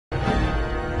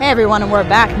Hey everyone, and we're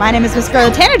back. My name is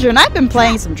MissScarletTanager, and I've been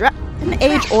playing some Dragon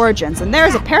Age Origins, and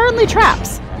there's apparently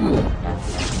traps.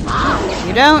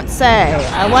 You don't say.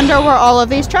 I wonder where all of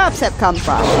these traps have come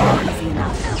from.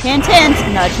 Hint, hint,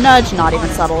 nudge, nudge, not even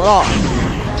subtle at all.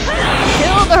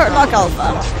 Kill the Hurtlock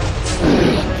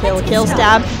Alpha. Kill, kill,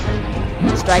 stab.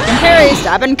 Strike and parry,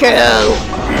 stab and kill.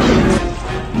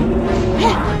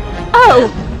 Oh!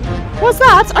 What's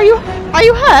that? Are you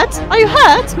hurt? Are you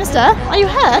hurt, mister? Are you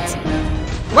hurt?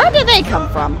 Where did they come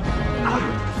from?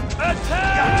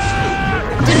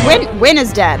 Dude, Win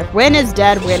is dead. Win is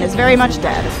dead. Win is very much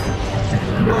dead.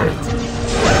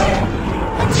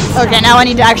 Okay, now I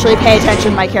need to actually pay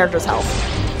attention to my character's health.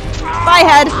 Bye,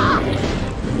 head.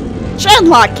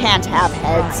 Genlock can't have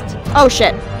heads. Oh,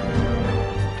 shit.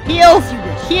 Heal.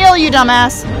 Heal, you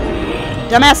dumbass.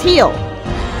 Dumbass, heal.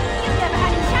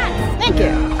 Thank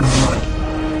you.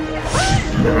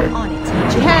 On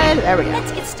it. Head. There we go.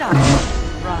 Let's get started.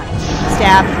 Right.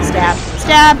 Stab, stab,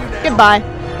 stab. Goodbye.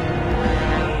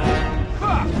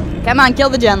 Come on,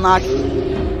 kill the Genlock.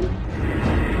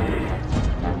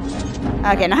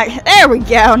 Okay, now there we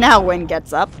go. Now Win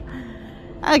gets up.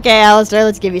 Okay, Alistair,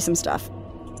 let's give you some stuff.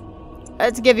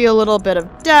 Let's give you a little bit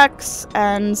of Dex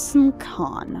and some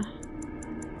Con.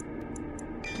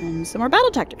 And some more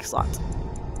battle tactics slots.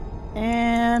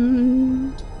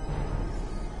 And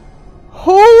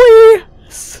Holy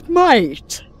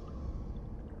Smite.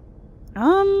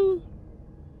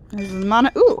 This is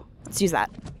mana. Ooh, let's use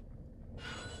that.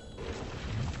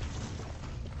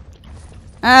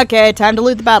 Okay, time to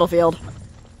loot the battlefield.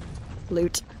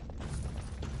 Loot.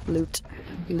 Loot.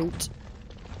 Loot.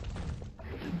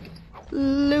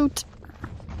 Loot.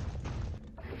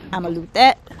 I'ma loot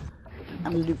that.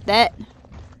 I'ma loot that.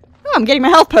 Oh, I'm getting my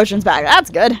health potions back. That's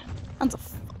good. That's a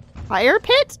fire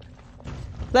pit?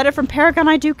 Letter from Paragon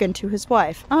Idukan to his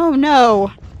wife. Oh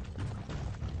no.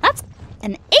 That's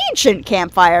an ancient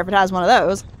campfire if it has one of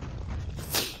those.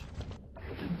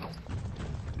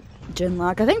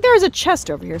 Genlock. I think there's a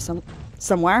chest over here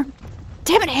somewhere.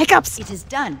 Damn it, hiccups! It is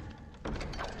done.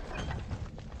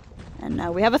 And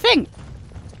now we have a thing.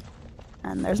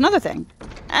 And there's another thing.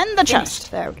 And the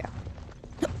chest. There we go.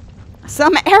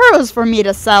 Some arrows for me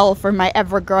to sell for my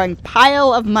ever-growing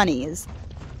pile of monies.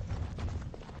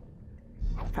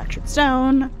 Fractured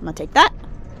stone. I'm gonna take that.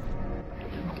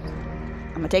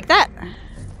 I'm gonna take that.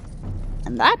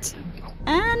 And that.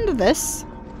 And this.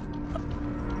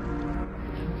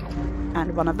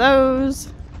 And one of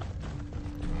those.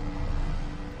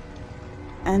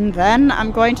 And then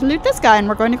I'm going to loot this guy and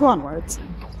we're going to go onwards.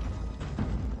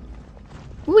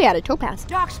 Ooh, we had a topaz.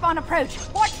 Darkspawn approach.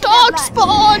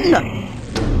 Darkspawn!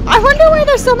 I wonder why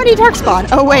there's so many Darkspawn.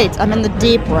 Oh wait, I'm in the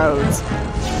deep roads.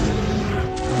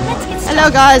 Let's get Hello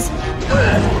guys.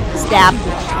 Stab.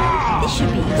 This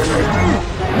should be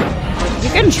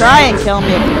You can try and kill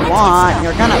me if you want.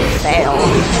 You're gonna fail.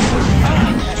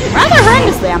 Rather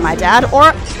horrendously, I might add.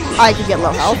 Or I could get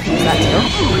low health. Use that too.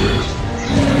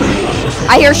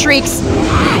 I hear shrieks.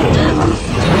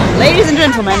 Ladies and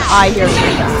gentlemen, I hear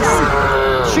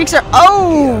shrieks. Shrieks are...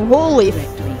 Oh! Holy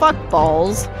fuck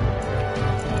balls.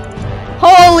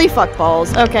 Holy fuck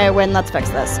balls. Okay, Win, let's fix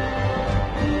this.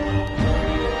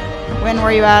 Win, where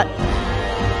are you at?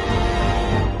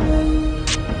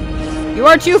 You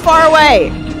are too far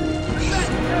away!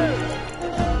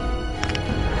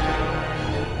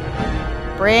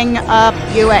 Bring up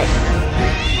UA.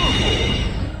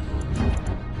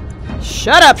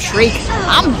 Shut up, Shriek!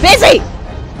 I'm busy!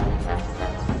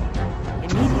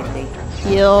 immediately.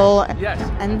 Heal. Yes.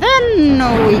 And then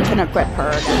we can equip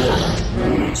her.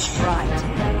 Right.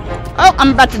 Oh,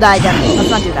 I'm about to die again. Let's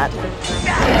not do that.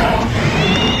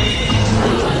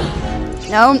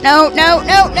 No, no, no,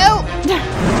 no, no!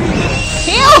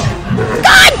 Heal!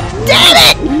 God damn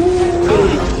it!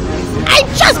 I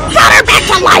just brought her back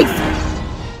to life!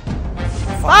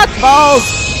 Fuck balls!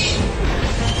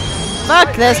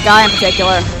 Fuck this guy in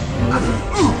particular.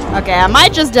 Okay, I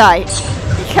might just die.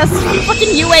 Because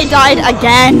fucking UA died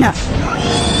again!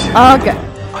 Okay.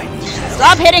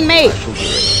 Stop hitting me!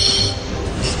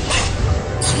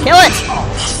 Kill it!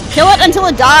 Kill it until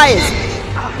it dies!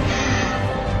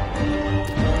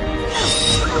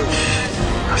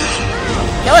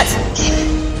 Kill it!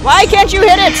 Why can't you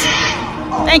hit it?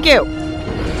 Thank you.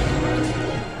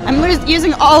 I'm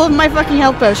using all of my fucking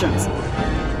health potions.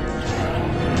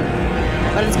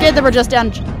 But it's good that we're just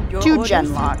down 2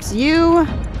 Genlocks. You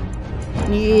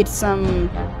need some...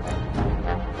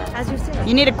 As you say.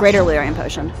 You need a greater Lyrium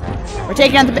potion. We're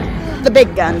taking out the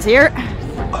big guns here.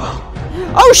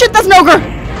 Oh shit, that's an ogre!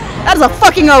 That is a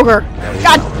fucking ogre!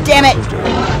 God damn it!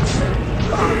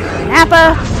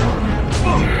 Nappa!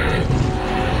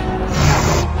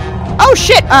 Oh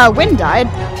shit! Wynn died.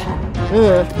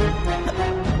 Ugh.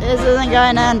 This isn't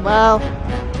going to end well.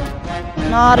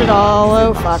 Not at all.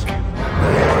 Oh fuck.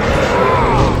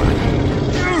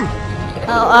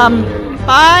 Well,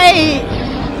 bye!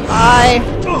 Bye.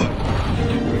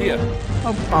 Here.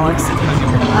 Oh, bollocks.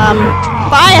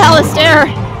 Bye, Alistair!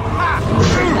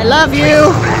 I love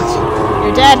you!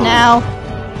 You're dead now.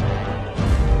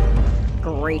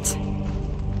 Great.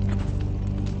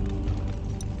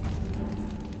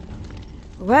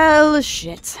 Well,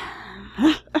 shit.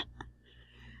 We're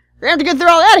gonna have to go through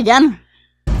all that again.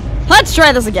 Let's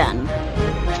try this again.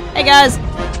 Hey, guys.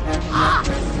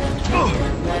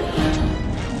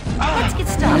 Let's get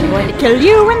started. I'm going to kill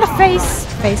you in the face.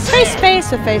 Face, face, face,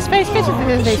 face, face, face, face,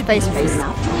 face, face, face.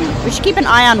 We should keep an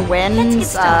eye on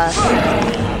Wynn's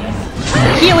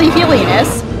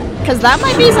healiness, because that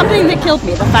might be something that killed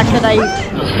me. The fact that I,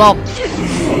 well,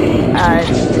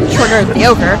 triggered the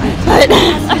ogre, but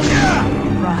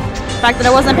the fact that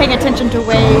I wasn't paying attention to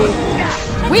Wynn's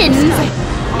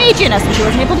maginess and she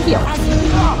wasn't able to heal.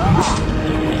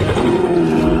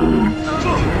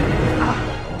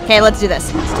 Okay, let's do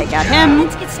this. Let's take out him.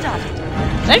 Let's get started.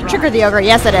 Did I trigger the ogre?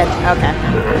 Yes, I did. Okay.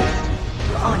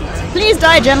 On it. Please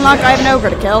die, Genlock. I have an ogre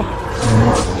to kill.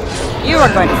 You are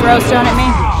going to throw stone at me.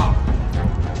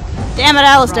 Damn it,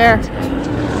 Alistair.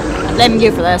 I'm blaming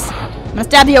you for this. I'm gonna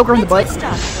stab the ogre in the butt.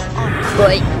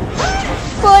 Butt.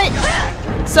 Butt.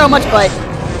 So much butt.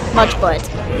 Much butt.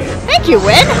 Thank you,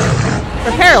 Wynn,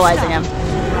 for paralyzing him.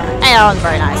 Hey, that was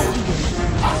very nice.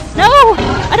 No!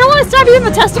 I don't want to stab you in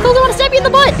the testicles, I want to stab you in the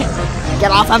butt!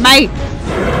 Get off of me!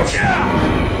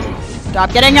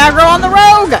 Stop getting aggro on the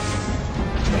rogue!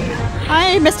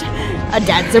 I missed a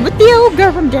dancing with the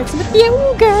ogre. I'm dancing with the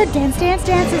ogre. Dance, dance,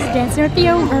 dance, is dancing with the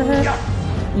ogre.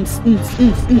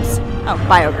 Oh,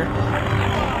 bye, ogre.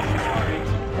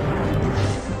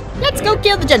 Let's go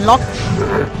kill the Genlock.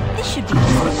 This should be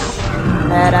easy enough.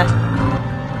 Better.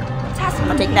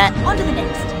 I'll take that. On to the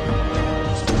next.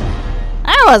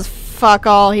 That was fuck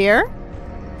all here.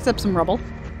 Except some rubble.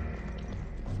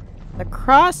 The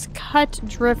cross-cut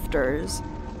drifters.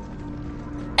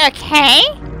 Okay.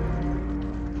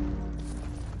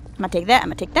 I'm gonna take that. I'm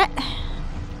gonna take that.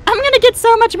 I'm gonna get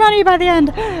so much money by the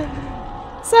end.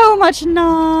 So much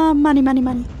money, money,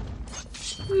 money.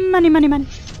 Money, money, money.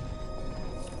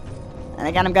 And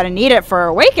again, I'm gonna need it for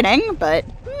awakening, but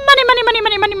money, money, money,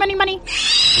 money, money, money, money.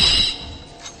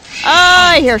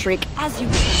 I hear a shriek. As you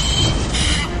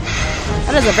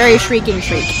That is a very shrieking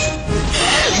shriek.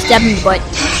 Stab him in the butt.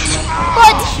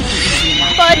 Butt!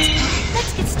 Butt!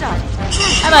 Let's get started.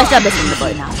 How about I stab this in the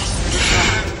butt now?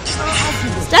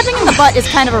 Stabbing in the butt is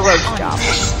kind of a rogue's job.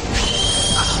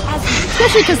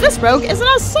 Especially because this rogue is an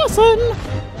assassin!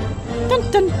 Dun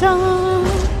dun dun!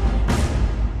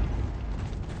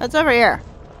 What's over here?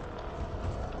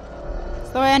 Is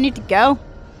that the way I need to go?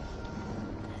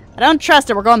 I don't trust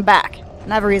it, we're going back.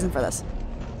 And I have a reason for this.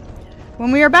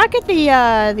 When we were back at the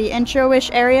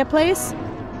intro-ish area place,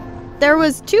 there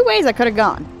was two ways I could have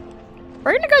gone.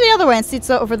 We're gonna go the other way and see what's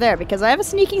over there, because I have a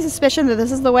sneaking suspicion that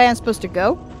this is the way I'm supposed to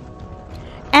go.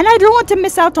 And I don't want to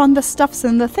miss out on the stuffs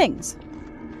and the things.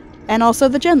 And also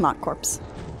the Genlock corpse.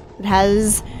 It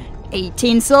has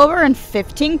 18 silver and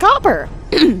 15 copper.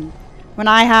 When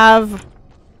I have...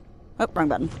 Oh, wrong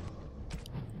button.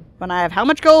 When I have how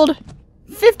much gold?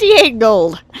 58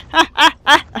 gold!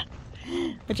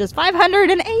 Which is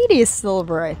 580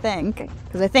 silver, I think.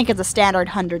 Because I think it's a standard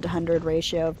 100 to 100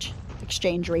 ratio of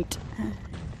exchange rate.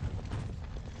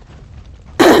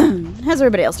 How's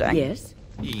everybody else doing? Yes.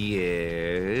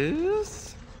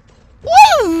 Yes.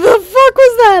 What the fuck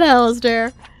was that,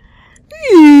 Alistair?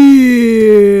 Yes.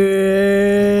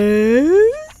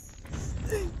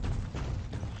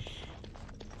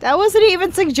 That wasn't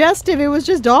even suggestive, it was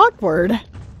just awkward.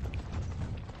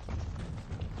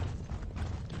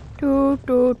 Do,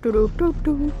 do, do, do,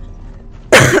 do,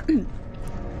 do.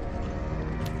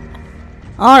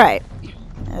 Alright.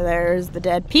 There's the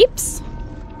dead peeps.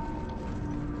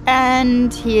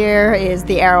 And here is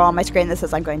the arrow on my screen that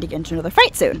says I'm going to get into another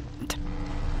fight soon.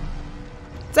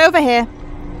 It's over here.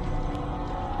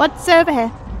 What's over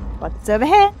here? What's over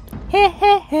here? Here,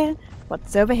 here, here.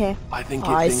 What's over here? I think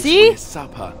I it thinks see. we're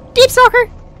supper. Deep Stalker!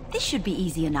 This should be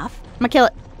easy enough. I'ma kill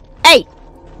it. Hey!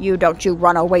 You don't you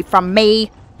run away from me.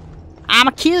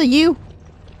 I'ma kill you.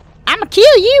 I'ma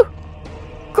kill you.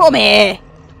 Come here.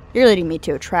 You're leading me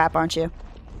to a trap, aren't you?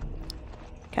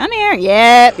 Come here.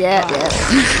 Yep, yep, yep.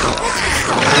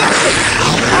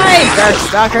 Hi,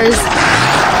 Darkstalkers.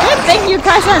 Good thing you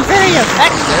guys aren't very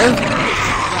effective.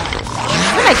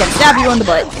 Then I can stab you in the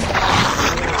butt.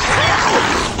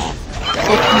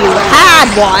 If you had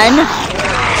one.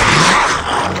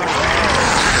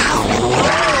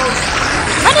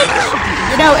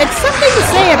 You know, it's something to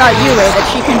say about Yule that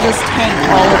she can just tank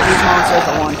all of these monsters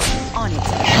at once. On it.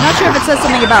 I'm not sure if it says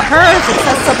something about her, if it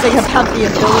says something about the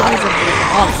abilities of these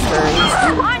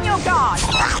monsters. On your guard.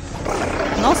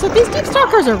 And also, these deep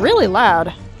stalkers are really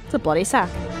loud. It's a bloody sack.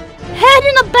 Head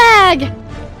in a bag!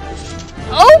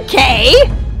 Okay!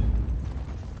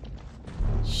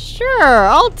 Sure,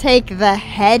 I'll take the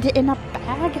head in a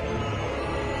bag.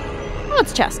 Oh,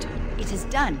 it's chest. It is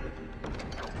done.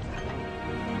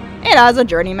 It has a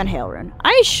journeyman hail rune.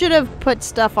 I should have put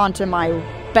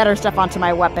better stuff onto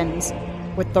my weapons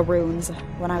with the runes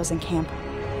when I was in camp.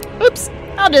 Oops,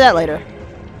 I'll do that later.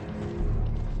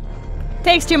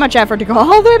 Takes too much effort to go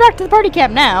all the way back to the party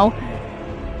camp now.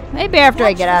 Maybe after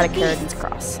I get out of Carradine's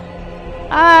Cross.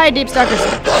 Deep stalkers.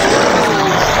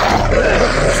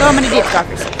 So many deep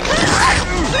stalkers.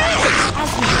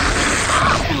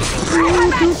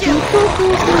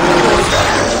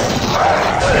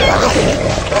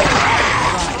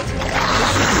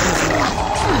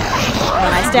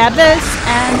 When I stab this,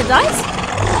 and it dies?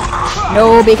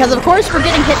 No, because of course we're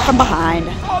getting hit from behind.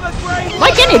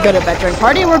 Like any good adventuring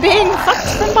party, we're being fucked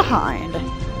from behind.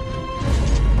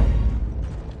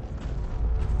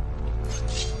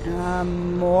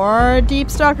 More deep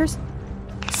stalkers?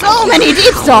 So many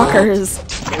deep stalkers!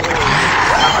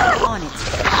 On it.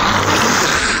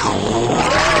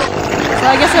 So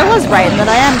I guess I was right that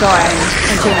I am going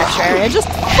into an extra area just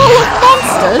full of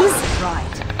monsters. Right.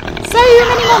 So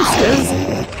many monsters.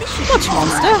 Which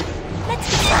monster?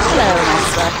 Hello,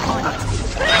 monster.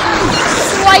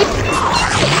 Swipe!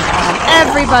 And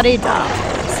everybody dies.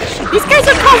 These guys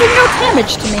are causing no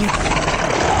damage to me.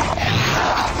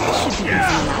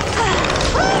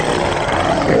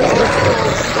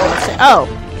 Oh.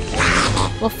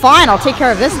 Well, fine. I'll take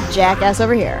care of this jackass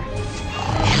over here.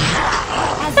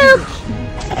 Boop.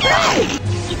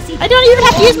 I don't even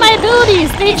have to use my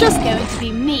abilities. They just going to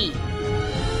be me.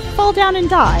 fall down and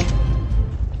die.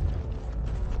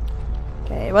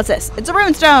 Okay, what's this? It's a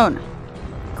rune stone.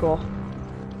 Cool.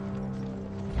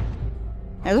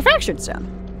 There's a fractured stone.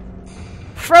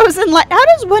 Frozen light. How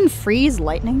does one freeze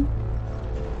lightning?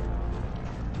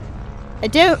 I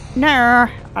don't know.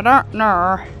 I don't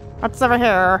know. What's over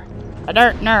here? I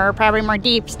don't know. Probably more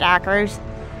deep stalkers.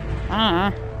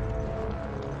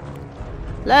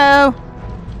 Hello?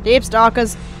 Deep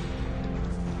stalkers.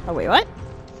 Oh, wait, what?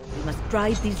 We must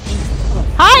drive these beasts off.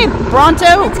 Hi,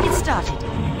 Bronto! Let's get started.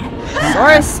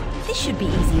 Saurus. This should be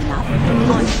easy enough.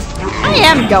 On it. I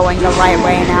am going the right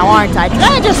way now, aren't I? Did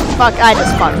I just fucked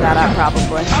that up,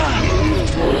 probably.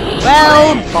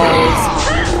 Well, balls.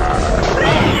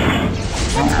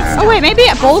 Oh, wait, maybe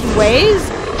both ways?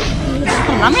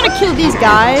 I'm gonna kill these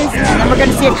guys, and then we're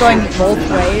gonna see it going both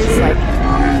ways, like,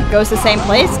 goes the same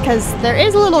place, because there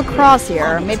is a little cross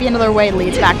here. Maybe another way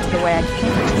leads back to the way I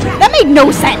came. That made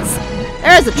no sense!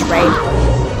 There is a trade.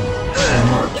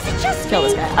 Is it just Kill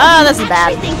this me? guy. Oh, this is I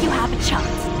bad. think you have a chance.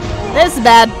 This is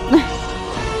bad.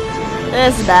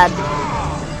 This is bad.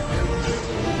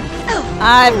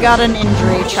 I've got an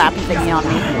injury trap thingy on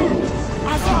me.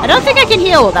 I don't think I can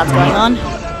heal while that's going on.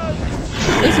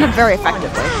 At least not very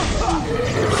effectively.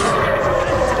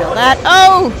 Let's kill that.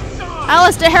 Oh!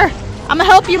 Alistair! I'ma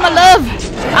help you, my love!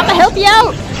 I'ma help you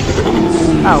out!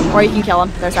 Oh, or you can kill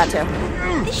him. There's that too.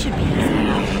 This should be easy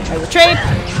enough. There's a trade.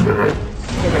 Get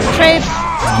rid of the trade.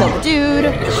 Let's kill the dude.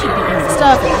 This should be easy.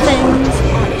 Stuff and things.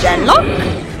 Genlock.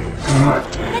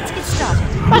 Let's get started.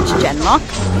 Much Genlock.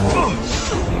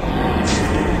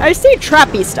 I see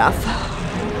trappy stuff.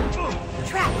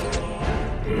 Trap.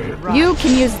 You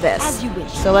can use this. As you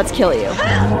wish. So let's kill you.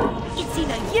 It's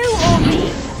either you or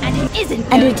me, and it isn't.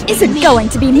 And it isn't going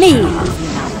to be me. Easy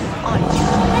enough. On it.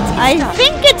 Let's get I started.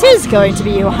 think it is going to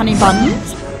be you, honey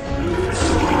buns.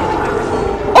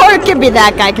 Or it could be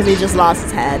that guy because he just lost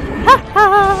his head. Ha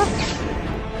ha!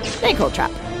 Big hole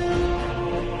trap.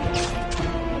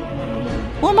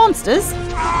 More monsters.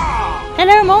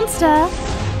 Hello, monster.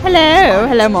 Hello,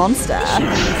 hello, monster.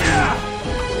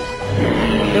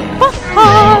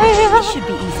 Goodbye. This should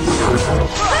be easy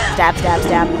enough. Stab, stab,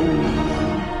 stab.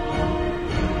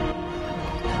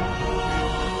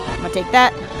 I'm gonna take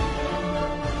that.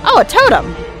 Oh, a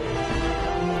totem.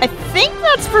 I think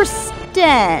that's for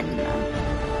Sten.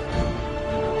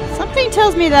 Something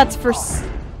tells me that's for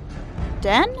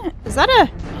Sten? Is that a...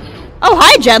 Oh,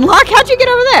 hi, Genlock. How'd you get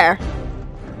over there?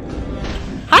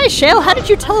 Hi, Shale. How did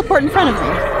you teleport in front of me?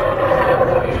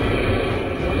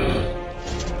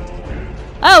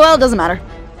 Oh, well, it doesn't matter.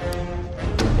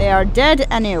 They are dead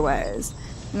anyways.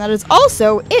 And that is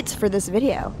also it for this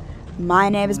video. My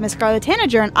name is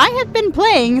MissScarletTanager, and I have been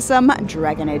playing some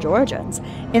Dragon Age Origins.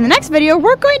 In the next video,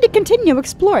 we're going to continue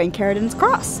exploring Carradine's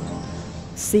Cross.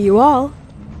 See you all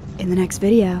in the next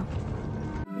video.